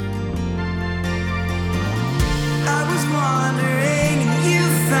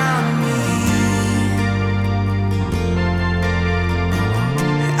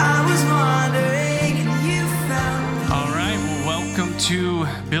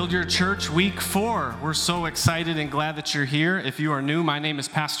Build Your Church Week 4. We're so excited and glad that you're here. If you are new, my name is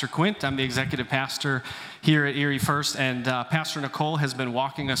Pastor Quint. I'm the executive pastor here at Erie First, and Pastor Nicole has been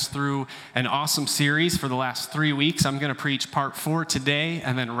walking us through an awesome series for the last 3 weeks. I'm going to preach part 4 today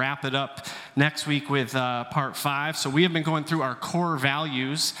and then wrap it up next week with part 5. So we have been going through our core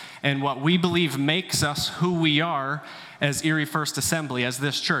values and what we believe makes us who we are as Erie First Assembly, as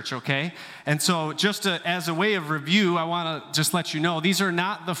this church, okay? And so just as a way of review, I want to just let you know, these are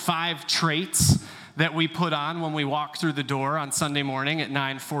not the 5 traits that we put on when we walk through the door on Sunday morning at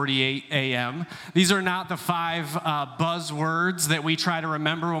 9:48 a.m. These are not the 5 buzzwords that we try to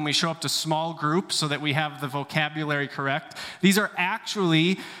remember when we show up to small groups so that we have the vocabulary correct. These are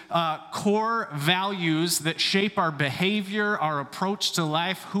actually core values that shape our behavior, our approach to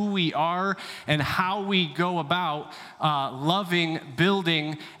life, who we are, and how we go about loving,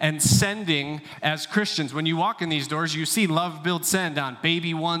 building, and sending as Christians. When you walk in these doors, you see Love, Build, Send on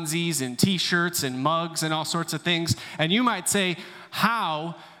baby onesies and t-shirts and mugs and all sorts of things. And you might say,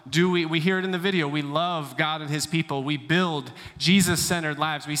 how do we hear it in the video, we love God and his people. We build Jesus-centered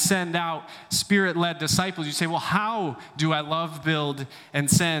lives. We send out Spirit-led disciples. You say, well, how do I love, build, and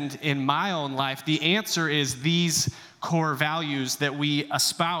send in my own life? The answer is these core values that we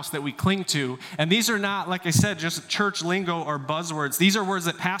espouse, that we cling to. And these are not, like I said, just church lingo or buzzwords. These are words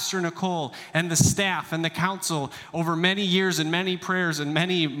that Pastor Nicole and the staff and the council over many years and many prayers and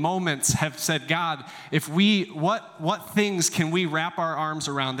many moments have said, God, what things can we wrap our arms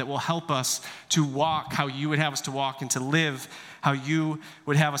around that will help us to walk how you would have us to walk and to live how you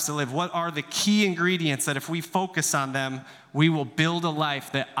would have us to live? What are the key ingredients that if we focus on them, we will build a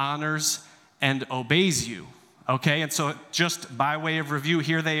life that honors and obeys you? Okay, and so just by way of review,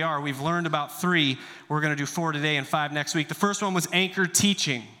 here they are. We've learned about 3. We're going to do 4 today and 5 next week. The first one was anchored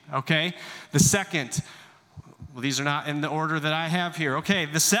teaching, okay? The second, well, these are not in the order that I have here. Okay,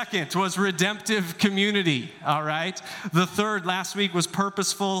 the second was redemptive community, all right? The third last week was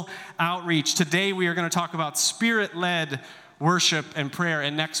purposeful outreach. Today we are going to talk about spirit-led worship and prayer,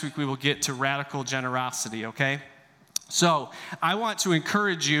 and next week we will get to radical generosity, okay? So I want to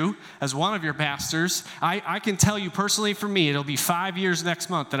encourage you as one of your pastors. I can tell you personally, for me, it'll be 5 years next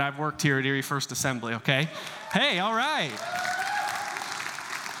month that I've worked here at Erie First Assembly, okay? Hey, all right.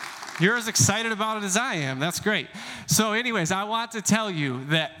 You're as excited about it as I am. That's great. So anyways, I want to tell you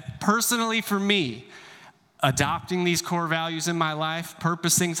that personally for me, adopting these core values in my life,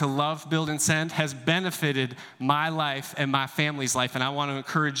 purposing to love, build, and send, has benefited my life and my family's life. And I want to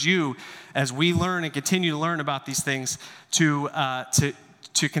encourage you, as we learn and continue to learn about these things, to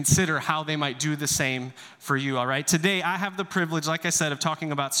consider how they might do the same for you, all right? Today, I have the privilege, like I said, of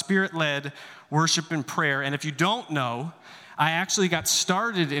talking about spirit-led worship and prayer. And if you don't know, I actually got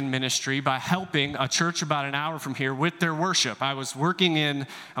started in ministry by helping a church about an hour from here with their worship. I was working I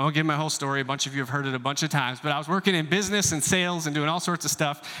won't give my whole story, a bunch of you have heard it a bunch of times, but I was working in business and sales and doing all sorts of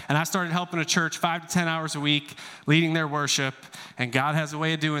stuff, and I started helping a church 5 to 10 hours a week, leading their worship, and God has a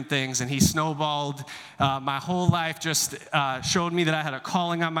way of doing things, and he snowballed. My whole life just showed me that I had a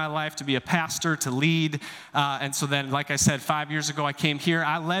calling on my life to be a pastor, to lead, and so then, like I said, 5 years ago I came here.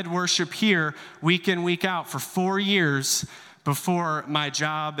 I led worship here week in, week out for 4 years before my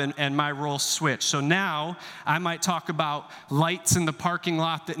job and my role switched. So now I might talk about lights in the parking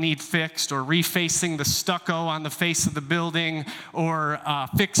lot that need fixed, or refacing the stucco on the face of the building, or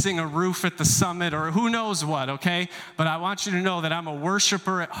fixing a roof at the summit, or who knows what, okay? But I want you to know that I'm a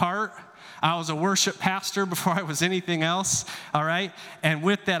worshiper at heart. I was a worship pastor before I was anything else, all right? And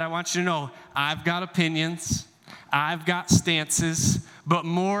with that, I want you to know I've got opinions, I've got stances, but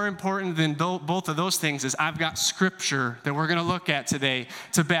more important than both of those things is I've got scripture that we're going to look at today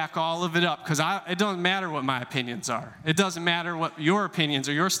to back all of it up, because it doesn't matter what my opinions are. It doesn't matter what your opinions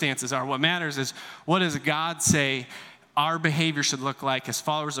or your stances are. What matters is, what does God say our behavior should look like as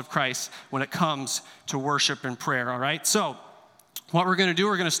followers of Christ when it comes to worship and prayer, all right? So what we're going to do,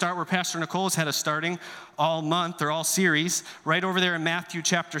 we're going to start where Pastor Nicole has had us starting all month or all series, right over there in Matthew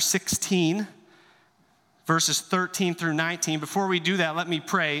chapter 16. Verses 13 through 19. Before we do that, let me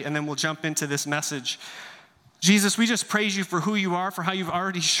pray, and then we'll jump into this message. Jesus, we just praise you for who you are, for how you've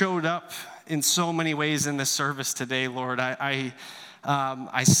already showed up in so many ways in this service today, Lord. I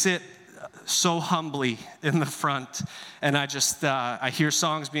sit so humbly in the front, and I hear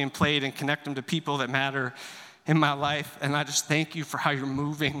songs being played and connect them to people that matter in my life, and I just thank you for how you're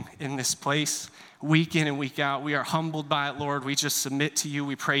moving in this place. Week in and week out, we are humbled by it, Lord. We just submit to you.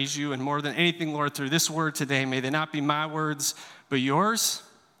 We praise you. And more than anything, Lord, through this word today, may they not be my words, but yours.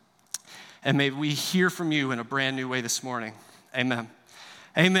 And may we hear from you in a brand new way this morning. Amen.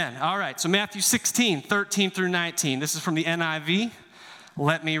 Amen. All right, so Matthew 16, 13 through 19. This is from the NIV.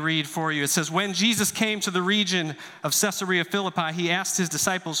 Let me read for you. It says, when Jesus came to the region of Caesarea Philippi, he asked his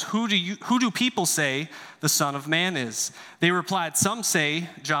disciples, who do people say the Son of Man is? They replied, some say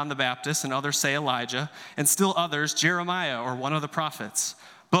John the Baptist, and others say Elijah, and still others Jeremiah or one of the prophets.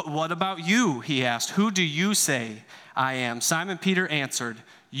 But what about you? He asked, who do you say I am? Simon Peter answered,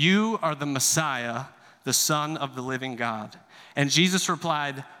 you are the Messiah, the Son of the living God. And Jesus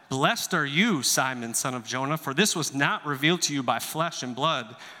replied, blessed are you, Simon, son of Jonah, for this was not revealed to you by flesh and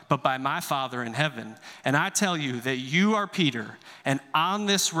blood, but by my Father in heaven. And I tell you that you are Peter, and on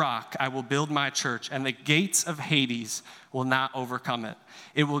this rock I will build my church, and the gates of Hades will not overcome it.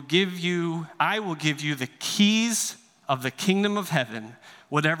 I will give you the keys of the kingdom of heaven.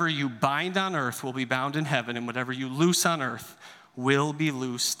 Whatever you bind on earth will be bound in heaven, and whatever you loose on earth will be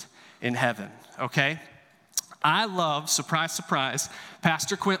loosed in heaven. Okay? I love, surprise, surprise,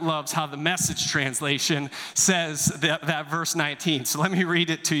 Pastor Quint loves how the Message translation says that verse 19. So let me read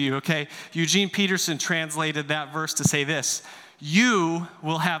it to you, okay? Eugene Peterson translated that verse to say this: you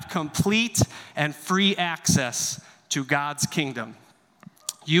will have complete and free access to God's kingdom.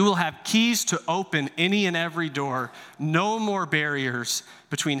 You will have keys to open any and every door. No more barriers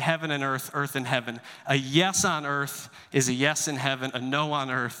between heaven and earth and heaven. A yes on earth is a yes in heaven. A no on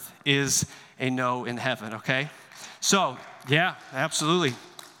earth is a no in heaven, okay? So, yeah, absolutely.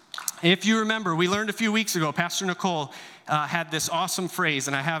 If you remember, we learned a few weeks ago, Pastor Nicole had this awesome phrase,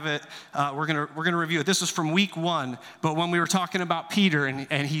 and I have it, we're gonna review it. This was from week 1, but when we were talking about Peter,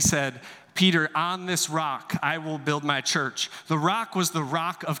 and he said, Peter, on this rock I will build my church. The rock was the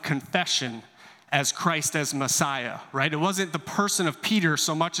rock of confession as Christ as Messiah, right? It wasn't the person of Peter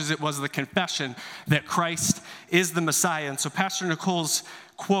so much as it was the confession that Christ is the Messiah. And so Pastor Nicole's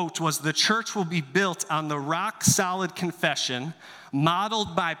quote was, the church will be built on the rock-solid confession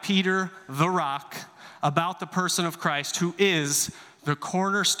modeled by Peter the rock about the person of Christ, who is the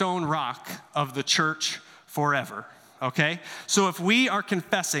cornerstone rock of the church forever. Okay? So if we are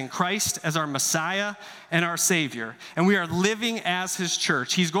confessing Christ as our Messiah and our Savior, and we are living as his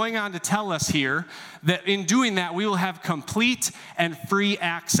church, he's going on to tell us here that in doing that, we will have complete and free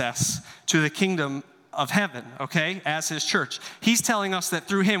access to the kingdom of heaven, okay, as his church. He's telling us that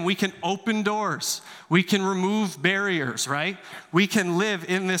through him, we can open doors. We can remove barriers, right? We can live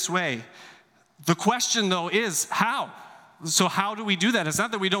in this way. The question, though, is how? So how do we do that? It's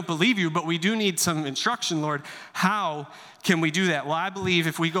not that we don't believe you, but we do need some instruction, Lord. How can we do that? Well, I believe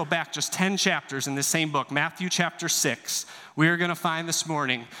if we go back just 10 chapters in this same book, Matthew chapter 6, we are going to find this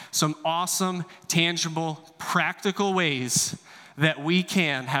morning some awesome, tangible, practical ways that we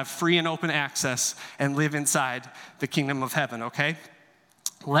can have free and open access and live inside the kingdom of heaven, okay?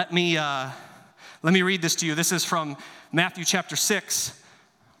 Let me read this to you. This is from Matthew chapter 6,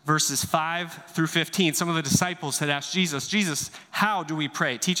 verses 5 through 15. Some of the disciples had asked Jesus, how do we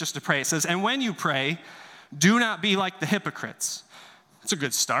pray? Teach us to pray. It says, and when you pray, do not be like the hypocrites. That's a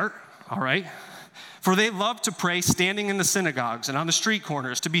good start, all right? For they love to pray standing in the synagogues and on the street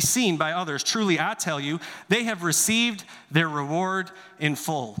corners to be seen by others. Truly, I tell you, they have received their reward in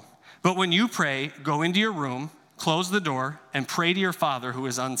full. But when you pray, go into your room, close the door, and pray to your Father who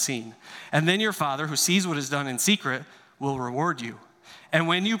is unseen. And then your Father who sees what is done in secret will reward you. And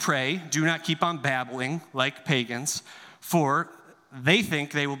when you pray, do not keep on babbling like pagans, for they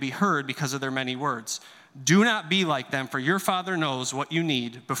think they will be heard because of their many words. Do not be like them, for your Father knows what you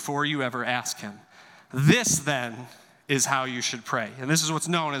need before you ever ask him. This, then, is how you should pray. And this is what's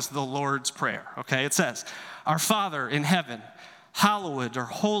known as the Lord's Prayer, okay? It says, our Father in heaven, hallowed or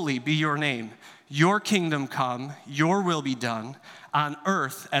holy be your name. Your kingdom come, your will be done, on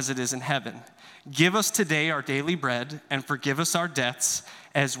earth as it is in heaven. Give us today our daily bread, and forgive us our debts,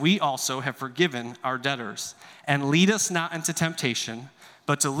 as we also have forgiven our debtors. And lead us not into temptation,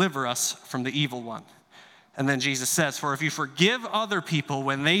 but deliver us from the evil one. And then Jesus says, for if you forgive other people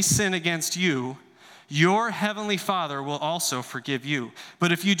when they sin against you, your heavenly Father will also forgive you.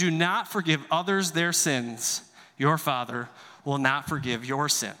 But if you do not forgive others their sins, your Father will not forgive your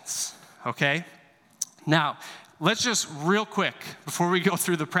sins. Okay? Now, let's just real quick, before we go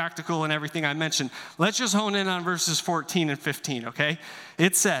through the practical and everything I mentioned, let's just hone in on verses 14 and 15, okay?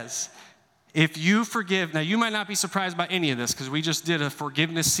 It says, if you forgive, now you might not be surprised by any of this because we just did a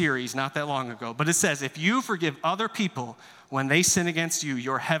forgiveness series not that long ago, but it says, if you forgive other people when they sin against you,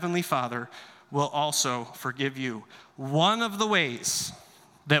 your heavenly Father will also forgive you. One of the ways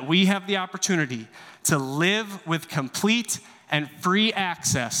that we have the opportunity to live with complete and free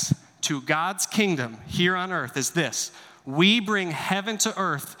access to God's kingdom here on earth is this. We bring heaven to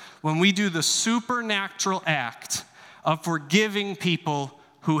earth when we do the supernatural act of forgiving people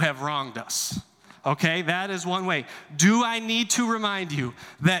who have wronged us. Okay, that is one way. Do I need to remind you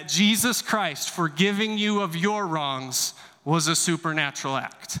that Jesus Christ forgiving you of your wrongs was a supernatural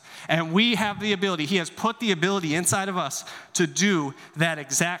act? And we have the ability, he has put the ability inside of us to do that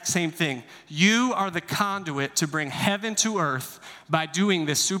exact same thing. You are the conduit to bring heaven to earth by doing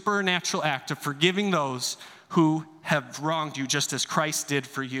this supernatural act of forgiving those who have wronged you just as Christ did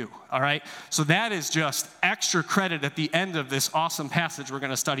for you, all right? So that is just extra credit at the end of this awesome passage we're going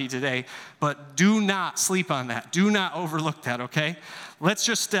to study today, but do not sleep on that. Do not overlook that, okay? Let's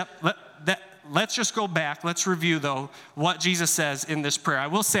just go back. Let's review, though, what Jesus says in this prayer. I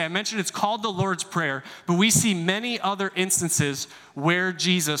will say, I mentioned it's called the Lord's Prayer, but we see many other instances where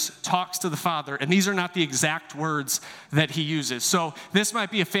Jesus talks to the Father, and these are not the exact words that he uses. So this might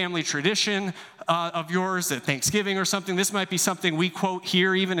be a family tradition of yours at Thanksgiving or something. This might be something we quote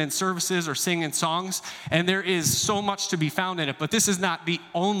here even in services or sing in songs, and there is so much to be found in it, but this is not the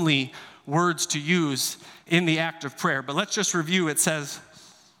only words to use in the act of prayer. But let's just review. It says,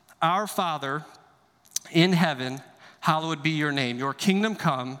 "Our Father in heaven, hallowed be your name. Your kingdom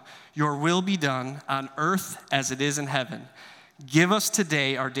come, your will be done on earth as it is in heaven. Give us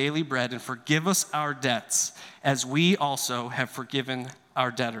today our daily bread and forgive us our debts as we also have forgiven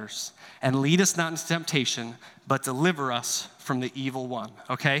our debtors. And lead us not into temptation, but deliver us from the evil one."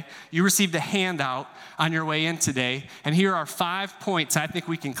 Okay? You received a handout on your way in today, and here are 5 points I think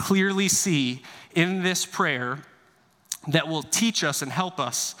we can clearly see in this prayer that will teach us and help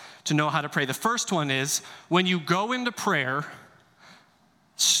us to know how to pray. The first one is, when you go into prayer,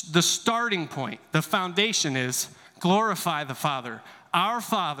 the starting point, the foundation is glorify the Father. Our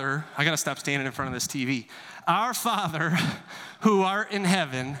Father, I got to stop standing in front of this TV. Our Father who art in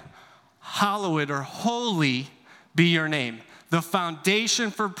heaven, hallowed or holy be your name. The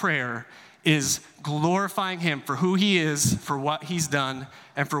foundation for prayer is glorifying him for who he is, for what he's done,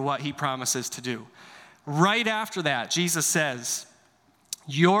 and for what he promises to do. Right after that, Jesus says,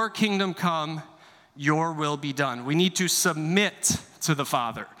 your kingdom come, your will be done. We need to submit to the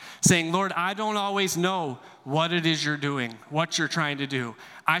Father, saying, Lord, I don't always know what it is you're doing, what you're trying to do.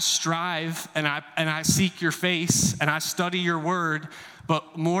 I strive and I seek your face and I study your word,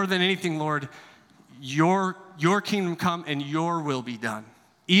 but more than anything, Lord, your kingdom come and your will be done,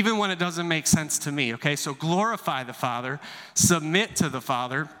 even when it doesn't make sense to me, okay? So glorify the Father, submit to the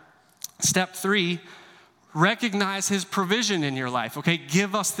Father. Step 3, recognize his provision in your life, okay?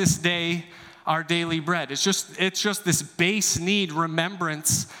 Give us this day our daily bread. It's just this base need,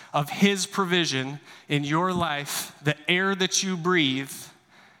 remembrance of his provision in your life. The air that you breathe,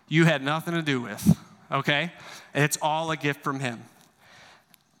 you had nothing to do with, okay? It's all a gift from him.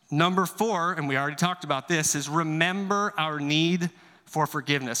 Number 4, and we already talked about this, is remember our need for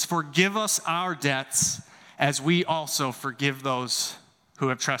forgiveness. Forgive us our debts as we also forgive those who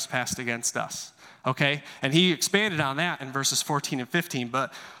have trespassed against us, okay? And he expanded on that in verses 14 and 15,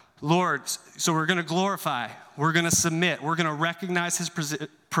 but Lord, so we're going to glorify, we're going to submit, we're going to recognize his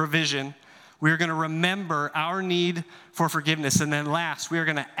provision, we're going to remember our need for forgiveness, and then last, we are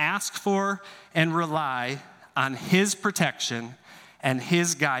going to ask for and rely on his protection and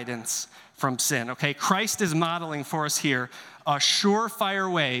his guidance from sin, okay? Christ is modeling for us here a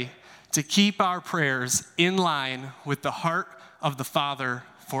surefire way to keep our prayers in line with the heart of the Father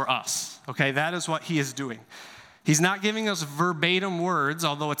for us, okay? That is what he is doing. He's not giving us verbatim words,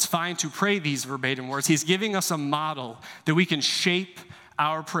 although it's fine to pray these verbatim words. He's giving us a model that we can shape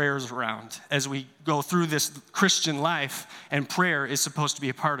our prayers around as we go through this Christian life, and prayer is supposed to be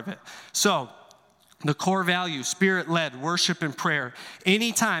a part of it. So, the core value, spirit-led worship and prayer.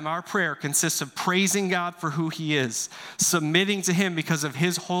 Anytime our prayer consists of praising God for who he is, submitting to him because of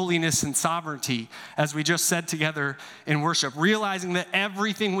his holiness and sovereignty, as we just said together in worship, realizing that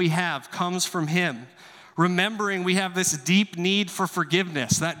everything we have comes from him, remembering we have this deep need for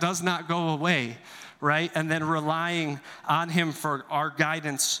forgiveness that does not go away, right? And then relying on him for our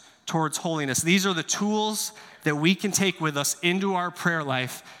guidance towards holiness. These are the tools that we can take with us into our prayer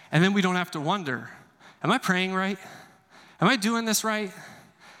life, and then we don't have to wonder, am I praying right? Am I doing this right?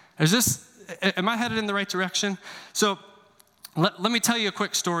 Am I headed in the right direction? So let me tell you a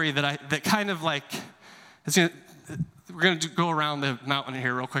quick story that kind of like, we're going to go around the mountain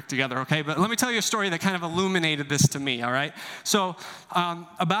here real quick together, okay? But let me tell you a story that kind of illuminated this to me, all right? So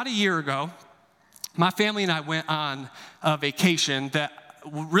about a year ago, my family and I went on a vacation that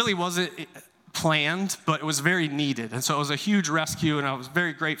really wasn't planned, but it was very needed. And so it was a huge rescue, and I was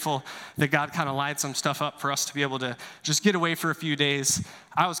very grateful that God kind of lined some stuff up for us to be able to just get away for a few days.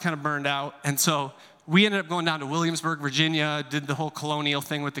 I was kind of burned out, and so we ended up going down to Williamsburg, Virginia, did the whole colonial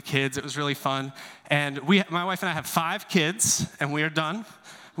thing with the kids. It was really fun. And my wife and I have 5 kids, and we are done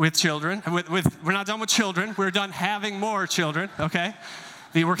with children. We're not done with children. We're done having more children, okay?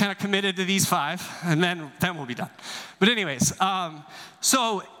 We're kind of committed to these 5, and then we'll be done. But anyways,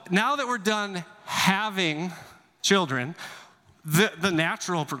 so now that we're done having children, the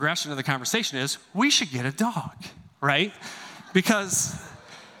natural progression of the conversation is we should get a dog, right? Because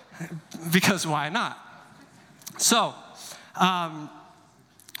why not? So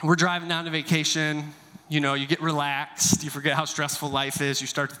we're driving down to vacation. You know, you get relaxed. You forget how stressful life is. You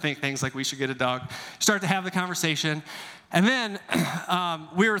start to think things like we should get a dog. You start to have the conversation. And then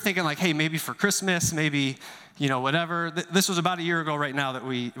we were thinking like, hey, maybe for Christmas, maybe, you know, whatever. This was about a year ago right now that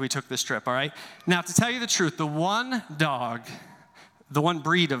we took this trip, all right? Now, to tell you the truth, the one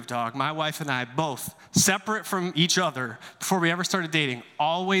breed of dog, my wife and I both, separate from each other before we ever started dating,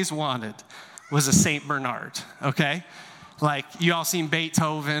 always wanted was a St. Bernard, okay? Like, you all seen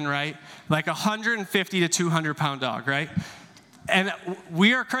Beethoven, right? Like 150 to 200 pound dog, right? And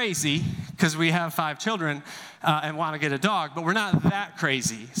we are crazy because we have 5 children and want to get a dog, but we're not that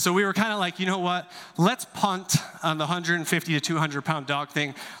crazy. So we were kind of like, you know what? Let's punt on the 150 to 200 pound dog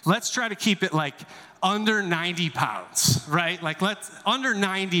thing. Let's try to keep it like under 90 pounds, right? Like under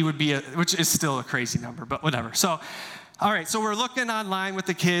 90 would be which is still a crazy number, but whatever. So, all right, so we're looking online with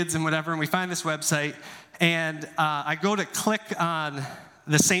the kids and whatever, and we find this website, and I go to click on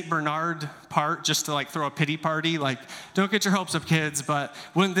the St. Bernard part just to like throw a pity party, like, don't get your hopes up, kids, but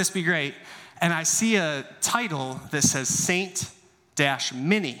wouldn't this be great? And I see a title that says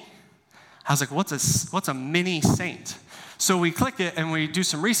Saint-Mini. I was like, what's a mini saint? So we click it and we do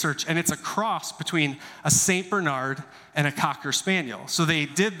some research, and it's a cross between a St. Bernard and a Cocker Spaniel. So they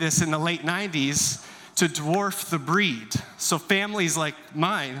did this in the late 90s to dwarf the breed. So families like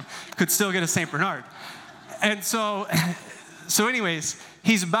mine could still get a St. Bernard. And so anyways,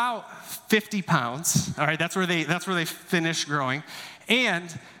 he's about 50 pounds. All right, that's where they finish growing.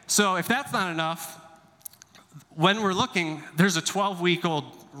 And so if that's not enough, when we're looking, there's a 12-week-old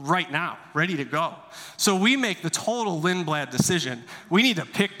right now, ready to go. So we make the total Lindblad decision. We need to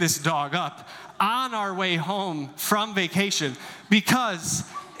pick this dog up on our way home from vacation because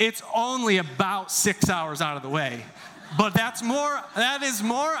it's only about 6 hours out of the way. But that is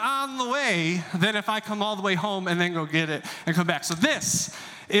more on the way than if I come all the way home and then go get it and come back. So this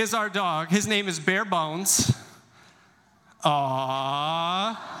is our dog. His name is Bear Bones.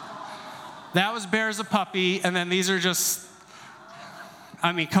 Aww. That was Bear as a puppy, and then these are just,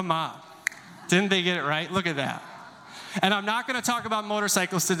 I mean, come on. Didn't they get it right? Look at that. And I'm not going to talk about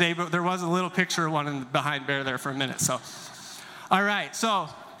motorcycles today, but there was a little picture of one behind Bear there for a minute. So, all right. So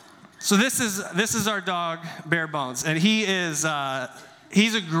this is our dog, Bear Bones, and he's a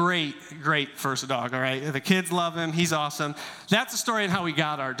great first dog. All right. The kids love him. He's awesome. That's the story on how we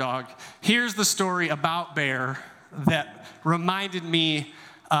got our dog. Here's the story about Bear that reminded me,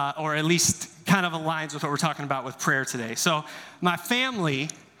 or at least kind of aligns with what we're talking about with prayer today. So my family,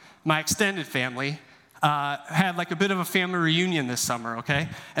 my extended family, had like a bit of a family reunion this summer, okay?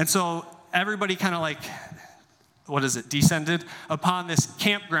 And so everybody kind of like, descended upon this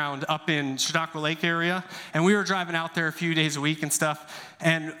campground up in Chautauqua Lake area. And we were driving out there a few days a week and stuff.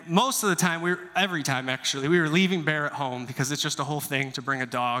 And most of the time, every time actually, we were leaving Bear at home because it's just a whole thing to bring a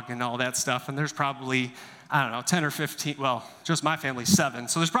dog and all that stuff. And there's probably, 10 or 15, well, just my family, 7.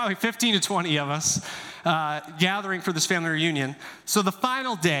 So there's probably 15 to 20 of us gathering for this family reunion. So the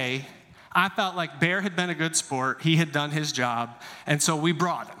final day, I felt like Bear had been a good sport. He had done his job. And so we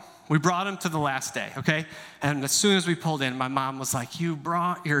brought him. We brought him to the last day, okay? And as soon as we pulled in, my mom was like, "You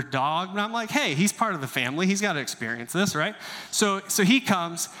brought your dog?" And I'm like, "Hey, he's part of the family. He's got to experience this, right?" So he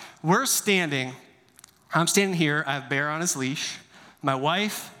comes. I'm standing here. I have Bear on his leash. My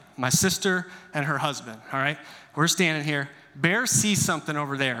wife, my sister, and her husband, all right? We're standing here. Bear sees something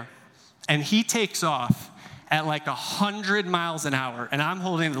over there, and he takes off at like 100 miles an hour, and I'm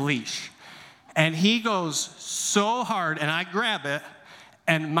holding the leash. And he goes so hard, and I grab it,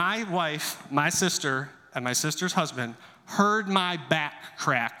 and my wife, my sister, and my sister's husband heard my back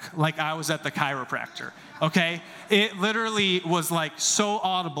crack like I was at the chiropractor, okay? It literally was like so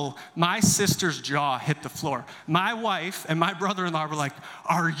audible. My sister's jaw hit the floor. My wife and my brother-in-law were like,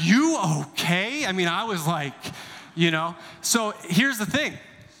 "Are you okay?" I mean, I was like, So here's the thing.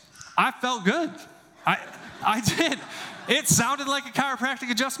 I felt good. I did. It sounded like a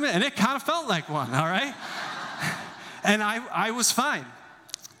chiropractic adjustment, and it kind of felt like one, all right? And I was fine.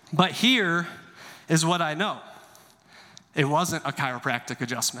 But here is what I know. It wasn't a chiropractic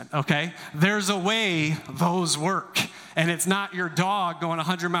adjustment, okay? There's a way those work, and it's not your dog going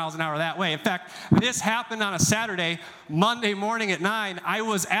 100 miles an hour that way. In fact, this happened on a Saturday. Monday morning at 9, I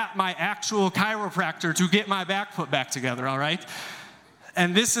was at my actual chiropractor to get my back put back together, all right?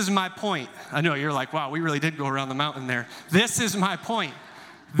 And this is my point. I know you're like, wow, we really did go around the mountain there. This is my point.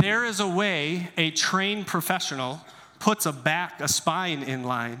 There is a way a trained professional puts a spine in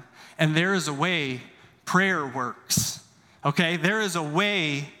line, and there is a way prayer works. Okay? There is a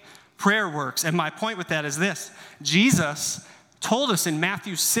way prayer works. And my point with that is this. Jesus told us in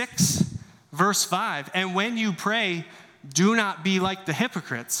Matthew 6, verse 5, and when you pray, do not be like the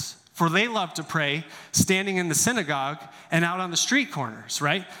hypocrites, for they love to pray standing in the synagogue and out on the street corners,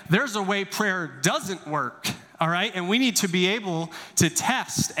 right? There's a way prayer doesn't work, all right? And we need to be able to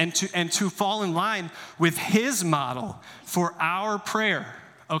test and to fall in line with his model for our prayer,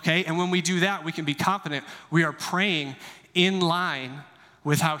 okay? And when we do that, we can be confident we are praying in line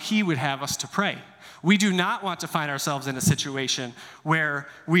with how he would have us to pray. We do not want to find ourselves in a situation where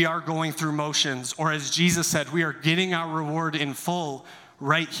we are going through motions, or as Jesus said, we are getting our reward in full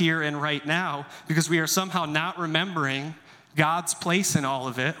right here and right now, because we are somehow not remembering God's place in all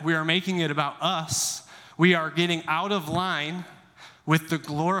of it. We are making it about us. We are getting out of line with the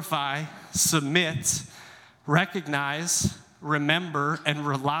glorify, submit, recognize, remember, and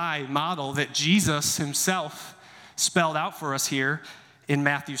rely model that Jesus himself spelled out for us here in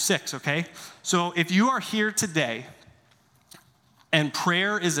Matthew 6, okay? So if you are here today and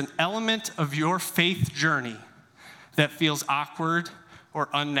prayer is an element of your faith journey that feels awkward or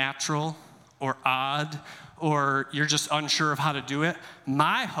unnatural or odd, or you're just unsure of how to do it,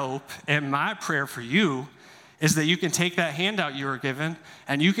 my hope and my prayer for you is that you can take that handout you were given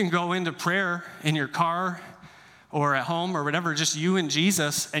and you can go into prayer in your car or at home or whatever, just you and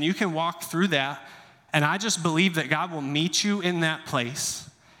Jesus, and you can walk through that. And I just believe that God will meet you in that place,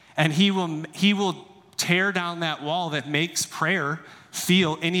 and he will tear down that wall that makes prayer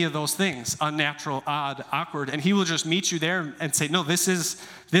feel any of those things, unnatural, odd, awkward, and he will just meet you there and say, no, this is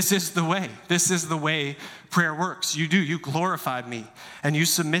the way. This is the way prayer works. You glorify me, and you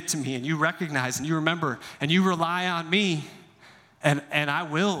submit to me, and you recognize, and you remember, and you rely on me, and I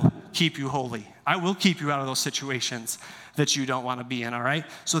will keep you holy. I will keep you out of those situations that you don't want to be in, all right?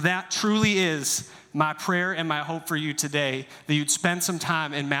 So that truly is my prayer and my hope for you today, that you'd spend some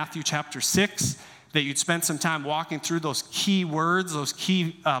time in Matthew chapter 6, that you'd spend some time walking through those key words, those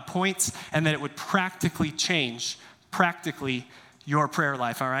key points, and that it would practically change, your prayer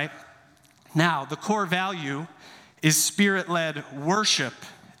life, all right? Now, the core value is Spirit-led worship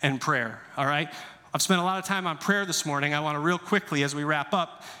and prayer, all right? I've spent a lot of time on prayer this morning. I want to real quickly, as we wrap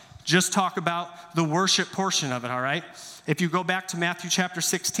up, just talk about the worship portion of it, all right? If you go back to Matthew chapter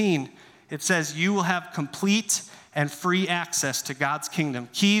 16, it says, you will have complete and free access to God's kingdom,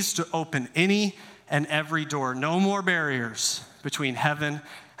 keys to open any and every door. No more barriers between heaven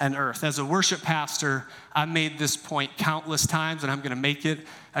and earth. As a worship pastor, I made this point countless times, and I'm going to make it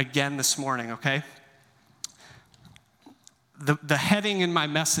again this morning, okay? The heading in my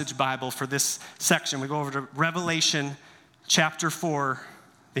message Bible for this section, we go over to Revelation chapter 4,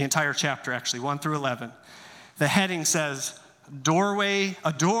 the entire chapter actually, 1 through 11. The heading says,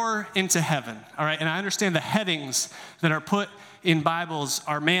 a door into heaven, all right? And I understand the headings that are put in Bibles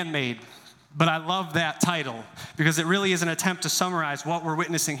are man-made, but I love that title because it really is an attempt to summarize what we're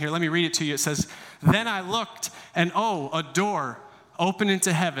witnessing here. Let me read it to you. It says, then I looked, and a door opened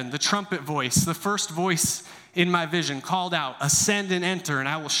into heaven. The trumpet voice, the first voice in my vision called out, ascend and enter, and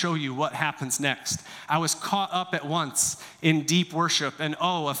I will show you what happens next. I was caught up at once in deep worship, and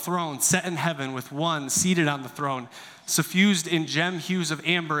a throne set in heaven with one seated on the throne, suffused in gem hues of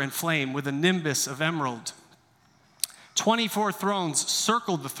amber and flame with a nimbus of emerald. 24 thrones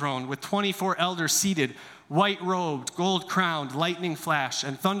circled the throne with 24 elders seated, white-robed, gold-crowned, lightning flash,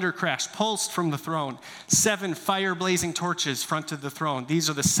 and thunder crash pulsed from the throne. 7 fire-blazing torches fronted the throne. These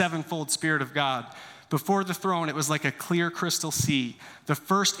are the sevenfold Spirit of God. Before the throne, it was like a clear crystal sea. The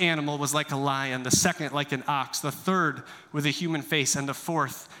first animal was like a lion, the second like an ox, the third with a human face, and the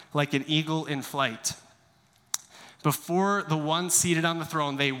fourth like an eagle in flight. Before the one seated on the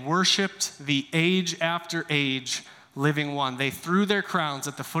throne, they worshiped the age after age living one. They threw their crowns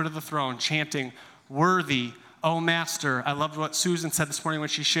at the foot of the throne, chanting, worthy, O Master. I loved what Susan said this morning when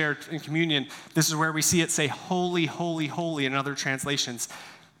she shared in communion. This is where we see it say, holy, holy, holy in other translations.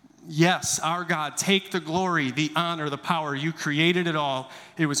 Yes, our God, take the glory, the honor, the power. You created it all.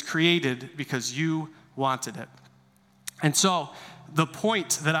 It was created because you wanted it. And so the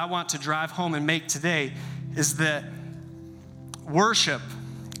point that I want to drive home and make today is that worship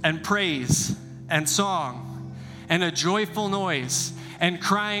and praise and song and a joyful noise and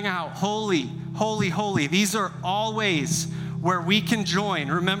crying out, holy, holy, holy. These are all ways where we can join.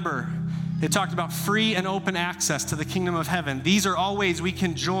 Remember, it talked about free and open access to the kingdom of heaven. These are all ways we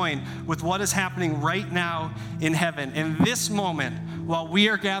can join with what is happening right now in heaven. In this moment, while we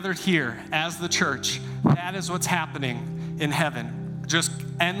are gathered here as the church, that is what's happening in heaven. Just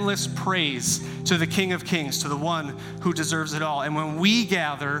endless praise to the King of Kings, to the one who deserves it all. And when we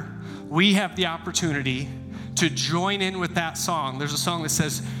gather, we have the opportunity to join in with that song. There's a song that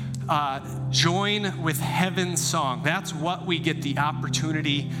says, join with heaven's song. That's what we get the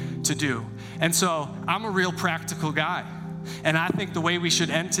opportunity to do. And so I'm a real practical guy. And I think the way we should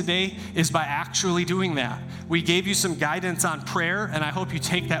end today is by actually doing that. We gave you some guidance on prayer, and I hope you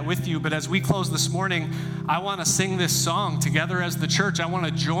take that with you. But as we close this morning, I want to sing this song together as the church. I want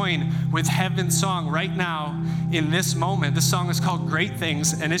to join with heaven's song right now in this moment. This song is called Great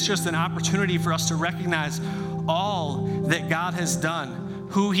Things, and it's just an opportunity for us to recognize all that God has done,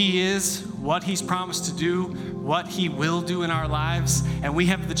 who he is, what he's promised to do, what he will do in our lives. And we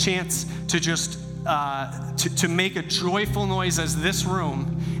have the chance to just to make a joyful noise as this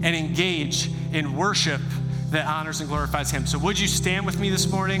room and engage in worship that honors and glorifies him. So would you stand with me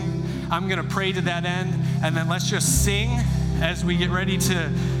this morning? I'm going to pray to that end, and then let's just sing as we get ready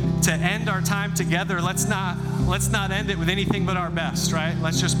to end our time together. Let's not end it with anything but our best, right?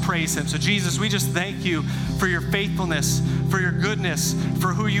 Let's just praise him. So Jesus, we just thank you for your faithfulness, for your goodness,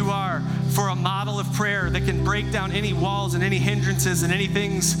 for who you are, for a model of prayer that can break down any walls and any hindrances and any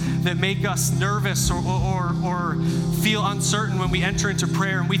things that make us nervous or feel uncertain when we enter into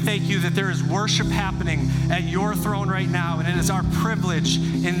prayer. And we thank you that there is worship happening at your throne right now, and it is our privilege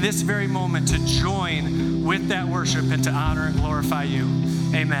in this very moment to join with that worship and to honor and glorify you.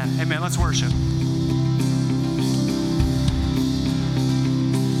 Amen. Amen. Let's worship.